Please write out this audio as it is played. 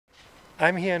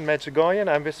I'm here in Medjugorje and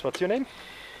I'm with, what's your name?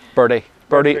 Bertie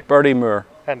Moore.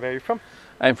 And where are you from?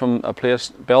 I'm from a place,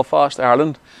 Belfast,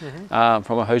 Ireland,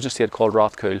 from a housing estate called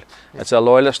Rothcool. It's a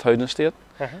loyalist housing estate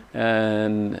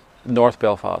in North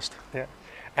Belfast. Yeah.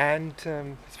 And it's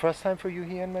the first time for you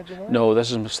here in Medjugorje? No,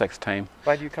 this is my 6th time.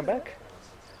 Why do you come back?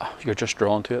 Oh, you're just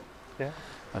drawn to it. Yeah.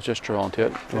 I was just drawn to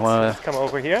it. Let's come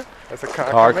over here. There's a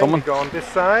car coming. We go on this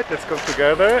side. Let's go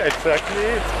together. Exactly.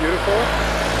 It's beautiful.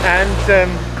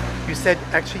 And you said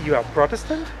actually you are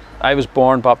Protestant? I was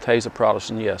born baptized a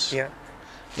Protestant, yes. Yeah.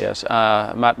 Yes.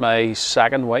 I met my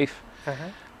second wife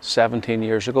 17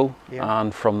 years ago,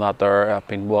 and from that there I've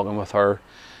been walking with her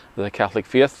the Catholic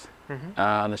faith,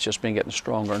 and it's just been getting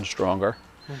stronger and stronger.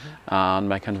 And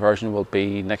my conversion will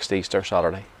be next Easter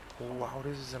Saturday. Wow,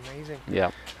 this is amazing.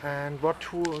 Yeah. And what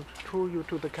drew you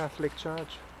to the Catholic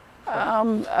Church?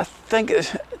 I think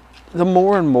the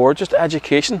more and more just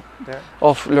education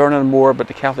of learning more about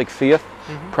the Catholic faith,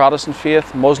 Protestant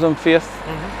faith, Muslim faith.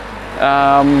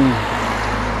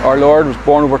 Our Lord was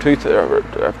born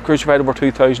crucified over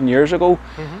 2,000 years ago.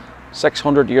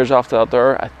 600 years after that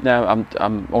there, now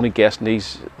I'm only guessing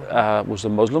these was the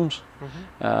Muslims.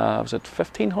 Was it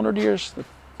 1,500 years, the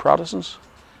Protestants?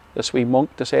 This wee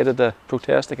monk decided to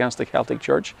protest against the Catholic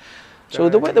Church. So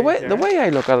the way I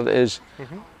look at it is,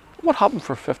 what happened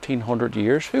for 1,500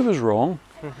 years? Who was wrong?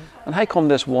 And how come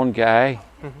this one guy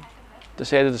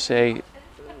decided to say,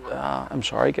 I'm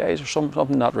sorry guys, there's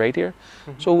something not right here.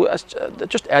 So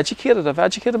just educated. I've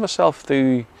educated myself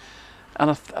through,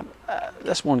 and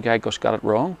this one guy just got it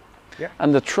wrong.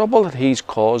 And the trouble that he's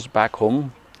caused back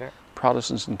home,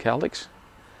 Protestants and Catholics,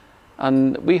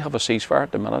 and we have a ceasefire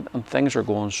at the minute and things are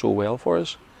going so well for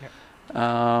us.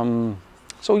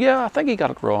 So yeah, I think he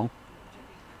got it wrong.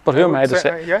 But who am I to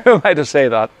say? Who am I to say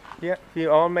that? Yeah, we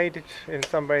all made it in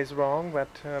some ways wrong, but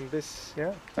this,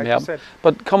 like you said.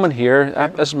 But coming here,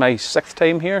 this is my 6th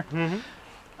time here,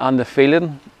 and the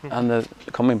feeling and the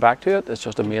coming back to it is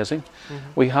just amazing.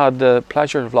 We had the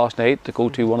pleasure of last night to go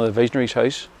to one of the visionaries'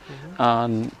 house,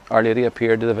 and Our Lady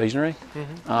appeared to the visionary,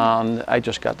 and I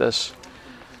just got this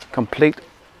complete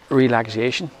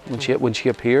relaxation when she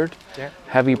appeared.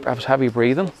 I was heavy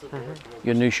breathing.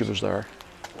 You knew she was there.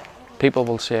 People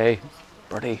will say,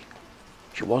 Bertie,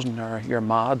 she wasn't there, you're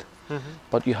mad.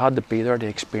 But you had to be there to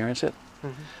experience it.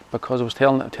 Because I was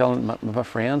telling my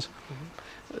friends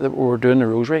that we were doing the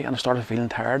Rosary and I started feeling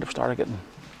tired. I started getting,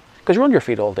 because you're on your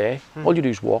feet all day. All you do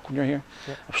is walk when you're here.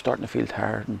 I was starting to feel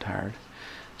tired and tired.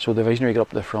 So the visionary got up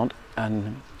to the front,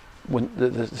 and when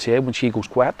when she goes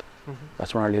quiet,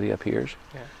 that's when Our Lady appears.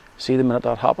 See, the minute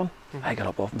that happened, I got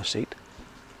up off my seat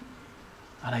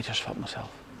and I just felt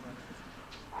myself.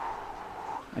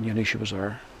 And you knew she was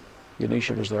there. You knew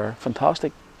she was there.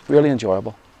 Fantastic, really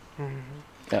enjoyable.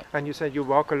 Yeah. And you said you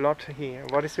walk a lot here.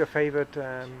 What is your favorite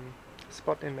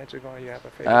spot in Medjugorje? You have a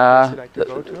favorite place you like to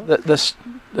go to?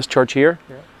 This church here.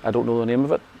 I don't know the name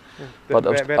of it. But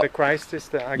where the Christ is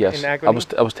in agony? I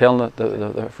was telling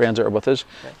the friends that are with us,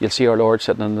 you'll see our Lord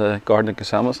sitting in the Garden of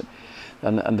Gethsemane,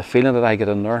 and the feeling that I get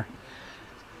in there,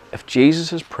 if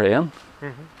Jesus is praying,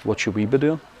 what should we be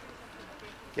doing?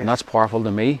 And that's powerful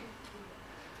to me.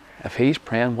 If he's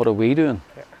praying, what are we doing?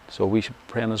 So we should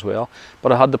be praying as well.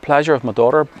 But I had the pleasure of my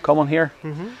daughter coming here.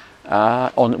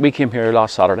 We came here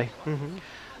last Saturday.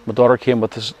 My daughter came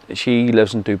with us. She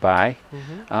lives in Dubai,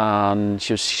 and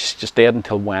she stayed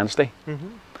until Wednesday.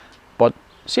 But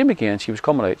same again, she was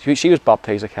coming out. She was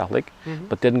baptized a Catholic,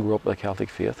 but didn't grow up with a Catholic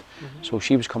faith. So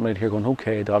she was coming out here going,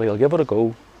 okay, Daddy, I'll give it a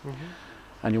go.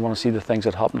 And you want to see the things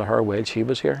that happened to her while she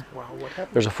was here. Wow, what happened?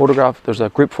 There's a photograph, there's a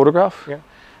group photograph,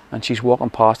 and she's walking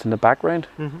past in the background.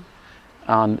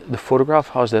 And the photograph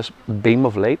has this beam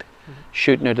of light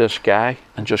shooting out of the sky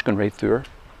and just going right through her.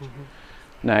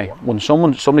 Now, when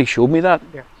somebody showed me that,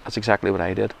 that's exactly what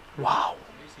I did. Wow.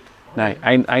 Now,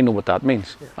 I know what that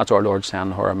means. That's our Lord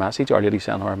sending her a message, Our Lady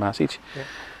sending her a message.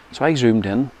 So I zoomed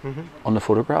in on the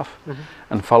photograph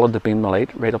and followed the beam of light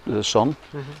right up to the sun,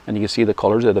 and you can see the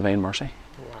colours of the Divine Mercy.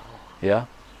 Wow. Yeah.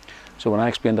 So when I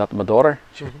explained that to my daughter,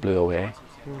 she blew away.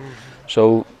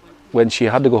 So when she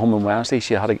had to go home on Wednesday,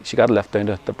 she got a lift down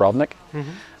to Dubrovnik,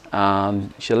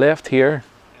 and she left here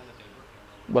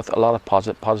with a lot of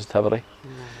positivity.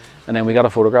 And then we got a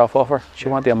photograph of her. She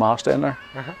went to a mass down there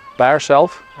by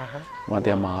herself. Went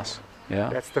to a mass. Yeah.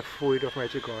 That's the fruit of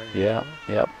Medjugorje. Yeah.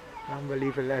 Yep.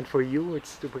 Unbelievable. And for you,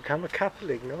 it's to become a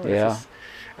Catholic, no? Yeah.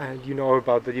 And you know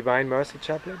about the Divine Mercy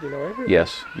Chaplet. You know everything.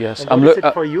 Yes. Yes. And what is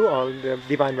it for you, all the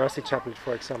Divine Mercy Chaplet,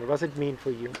 for example? What does it mean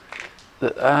for you?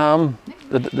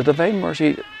 The Divine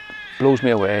Mercy blows me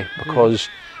away because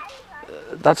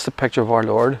that's the picture of our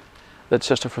Lord that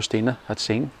Sister Faustina had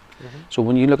seen. So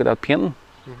when you look at that painting,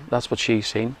 that's what she's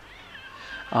seen.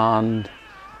 And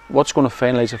what's going to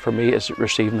finalise it for me is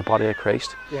receiving the body of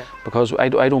Christ. Yeah. Because I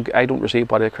don't receive the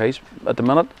body of Christ at the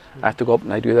minute. I have to go up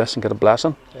and I do this and get a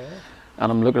blessing. Yeah.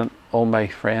 And I'm looking at all my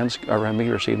friends around me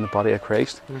receiving the body of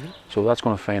Christ. So that's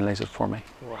going to finalise it for me.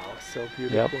 Wow, so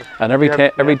beautiful. Yep. And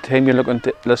every time you're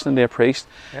listening to a priest,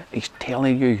 he's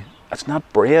telling you it's not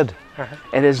bread.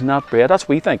 It is not bread. That's what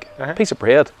we think. A piece of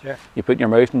bread. Yeah. You put in your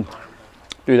mouth and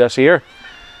do this here.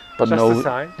 But just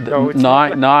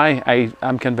now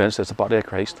I'm convinced it's the body of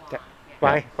Christ. Yeah.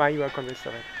 Why? Why you are convinced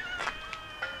of it?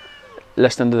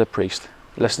 Listening to the priest,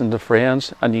 listening to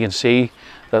friends, and you can see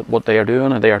that what they are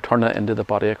doing, and they are turning it into the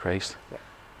body of Christ. Yeah.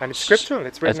 And it's scriptural.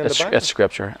 It's written in the Bible. It's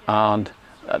scripture, and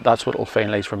that's what will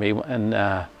finalise for me in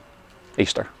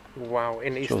Easter. Wow,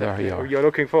 in Easter. So there you are. You're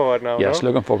looking forward now. Yes, no?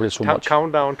 Looking forward to so much.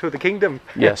 Countdown to the kingdom.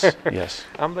 Yes, yes.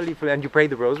 Unbelievable. And you pray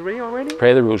the Rosary already?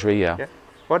 Pray the Rosary, yeah.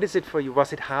 What is it for you?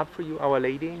 Was it hard for you, Our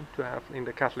Lady, to have in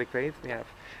the Catholic faith? We have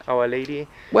Our Lady.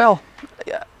 Well,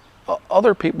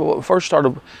 other people first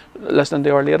started listening to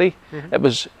Our Lady. It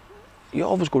was, you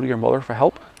always go to your mother for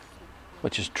help,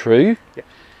 which is true. Yeah.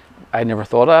 I never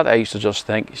thought of that. I used to just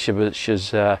think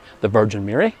she's the Virgin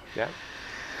Mary. Yeah.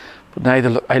 But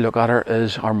now I look at her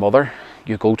as our mother.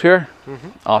 You go to her,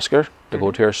 ask her to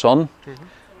go to her son.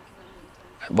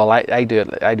 Well, I do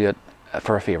it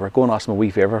for a favour. Go and ask them a wee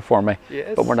favour for me.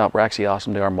 Yes. But we're not. We're actually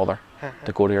asking to our mother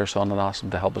to go to her son and ask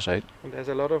him to help us out. And there's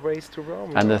a lot of ways to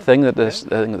Rome. And the thing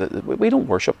that we don't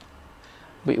worship.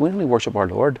 We only worship our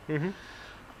Lord.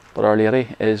 But Our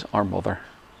Lady is our mother,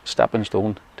 stepping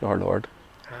stone to our Lord.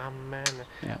 Amen.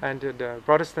 Yeah. And the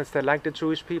Protestants, they like the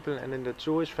Jewish people, and in the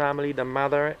Jewish family, the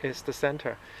mother is the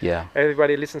center. Yeah.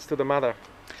 Everybody listens to the mother.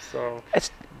 So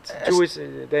it's Jewish.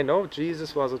 They know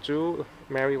Jesus was a Jew,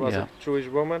 Mary was a Jewish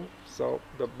woman. So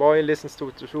the boy listens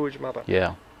to the Jewish mother.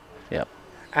 Yeah. Yeah.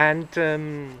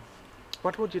 And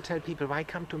what would you tell people? Why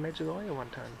come to Medjugorje one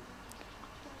time?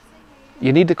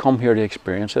 You need to come here to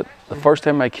experience it. The first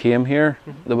time I came here,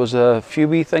 there was a few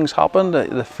wee things happened.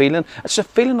 The feeling, it's a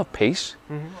feeling of peace.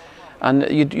 And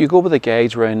you go with the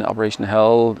guides around Operation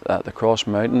Hill, the Cross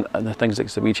Mountain, and the things like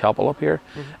the wee chapel up here.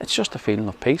 It's just a feeling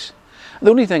of peace.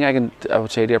 The only thing I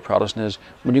would say to a Protestant is,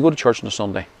 when you go to church on a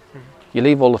Sunday, you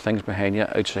leave all the things behind you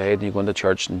outside, and you go into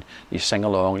church and you sing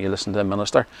along, and you listen to the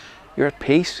minister. You're at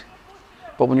peace.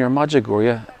 But when you're in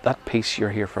Medjugorje, that peace,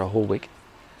 you're here for a whole week.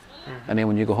 And then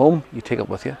when you go home, you take it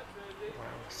with you. Wow,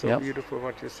 so beautiful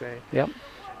what you say. Yep.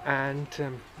 And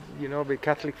you know, with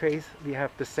Catholic faith, we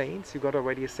have the saints. You got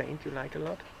already a saint you like a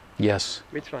lot? Yes.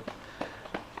 Which one?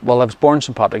 Well, I was born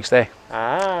St. Patrick's Day.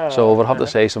 Ah. So I would have to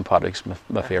say St. Patrick's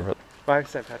my favourite. Why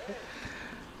St. Patrick?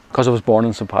 Because I was born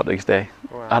on St. Patrick's Day.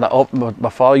 Wow. And my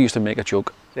father used to make a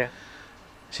joke. Yeah.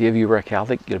 See, if you were a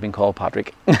Catholic, you'd have been called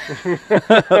Patrick.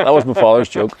 That was my father's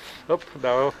joke. Oh,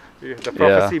 no. The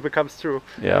prophecy becomes true.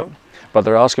 Yeah, no? But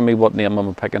they're asking me what name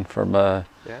I'm picking for my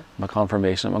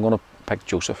confirmation. I'm going to pick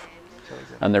Joseph.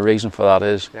 And the reason for that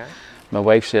is my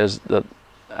wife says that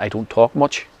I don't talk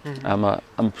much.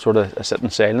 I'm sort of I sit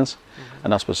in silence,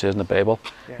 and that's what it says in the Bible.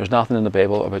 There's nothing in the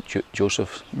Bible about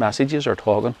Joseph's messages or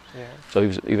talking.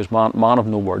 So he was man of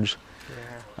no words,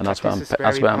 and that's why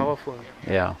I'm powerful.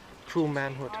 Yeah, true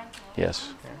manhood.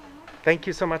 Yes. Thank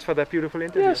you so much for that beautiful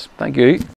interview. Yes, thank you.